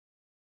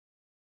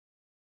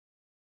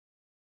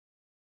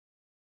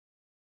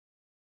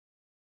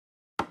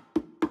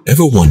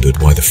Ever wondered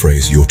why the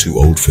phrase "you're too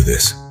old for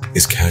this"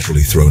 is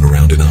casually thrown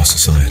around in our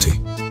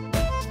society?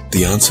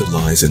 The answer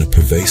lies in a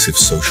pervasive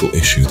social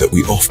issue that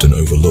we often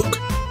overlook: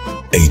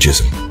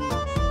 ageism.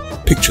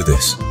 Picture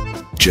this.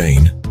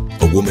 Jane,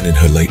 a woman in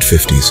her late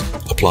 50s,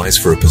 applies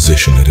for a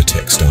position at a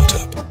tech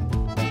startup.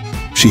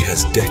 She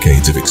has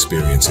decades of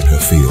experience in her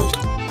field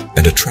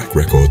and a track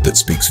record that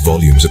speaks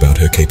volumes about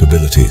her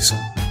capabilities.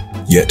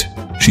 Yet,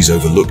 she's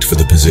overlooked for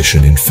the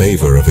position in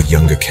favor of a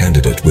younger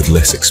candidate with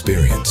less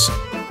experience.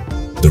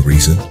 The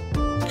reason?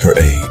 Her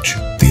age,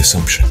 the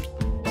assumption.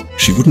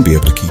 She wouldn't be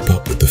able to keep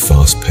up with the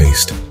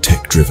fast-paced,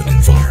 tech-driven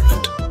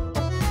environment.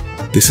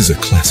 This is a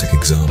classic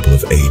example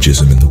of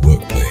ageism in the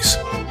workplace.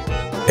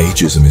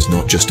 Ageism is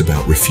not just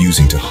about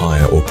refusing to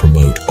hire or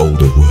promote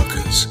older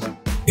workers.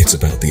 It's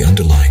about the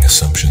underlying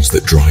assumptions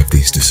that drive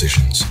these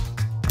decisions.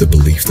 The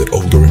belief that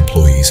older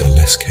employees are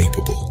less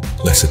capable,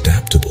 less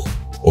adaptable,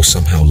 or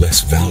somehow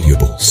less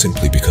valuable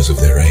simply because of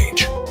their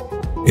age.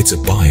 It's a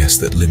bias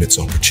that limits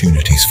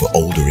opportunities for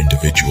older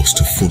individuals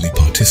to fully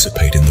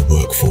participate in the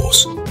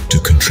workforce, to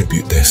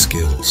contribute their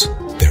skills,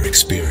 their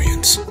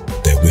experience,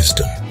 their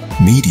wisdom.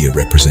 Media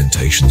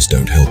representations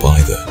don't help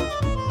either.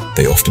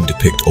 They often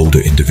depict older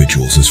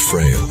individuals as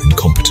frail,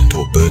 incompetent,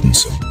 or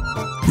burdensome,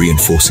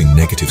 reinforcing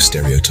negative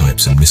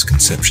stereotypes and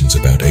misconceptions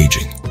about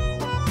aging.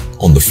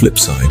 On the flip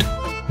side,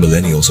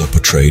 millennials are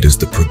portrayed as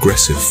the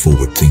progressive,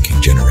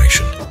 forward-thinking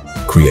generation,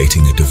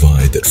 creating a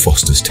divide that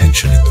fosters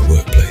tension in the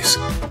workplace.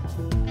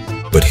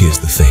 But here's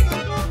the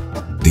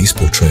thing. These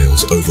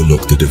portrayals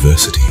overlook the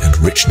diversity and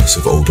richness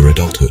of older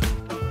adulthood.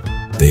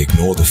 They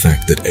ignore the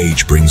fact that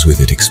age brings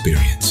with it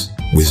experience,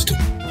 wisdom,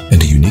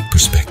 and a unique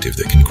perspective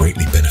that can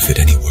greatly benefit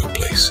any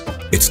workplace.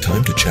 It's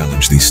time to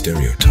challenge these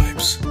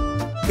stereotypes.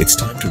 It's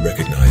time to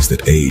recognize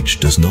that age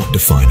does not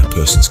define a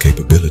person's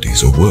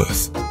capabilities or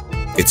worth.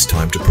 It's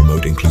time to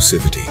promote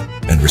inclusivity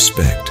and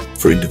respect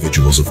for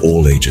individuals of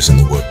all ages in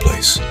the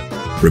workplace.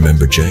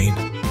 Remember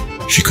Jane?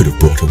 She could have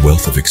brought a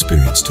wealth of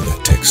experience to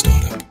that tech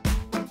startup.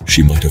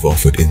 She might have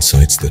offered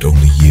insights that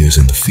only years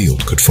in the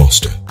field could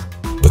foster,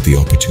 but the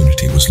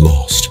opportunity was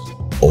lost,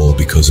 all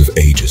because of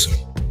ageism.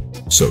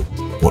 So,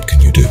 what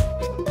can you do?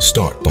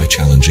 Start by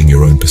challenging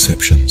your own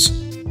perceptions.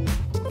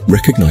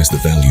 Recognize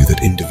the value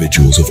that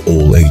individuals of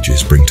all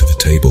ages bring to the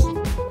table.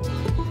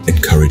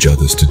 Encourage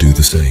others to do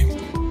the same.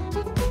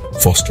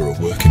 Foster a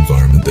work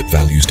environment that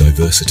values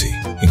diversity,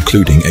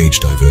 including age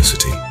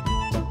diversity.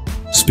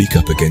 Speak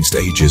up against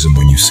ageism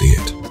when you see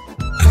it.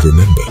 And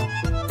remember,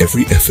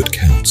 every effort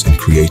counts in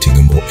creating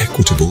a more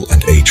equitable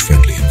and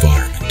age-friendly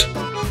environment.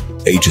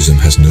 Ageism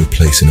has no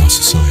place in our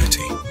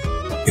society.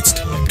 It's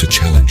time to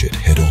challenge it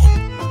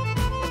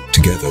head-on.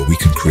 Together we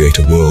can create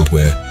a world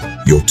where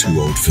 "you're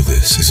too old for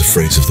this" is a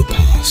phrase of the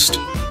past.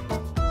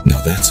 Now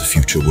that's a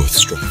future worth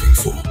striving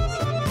for.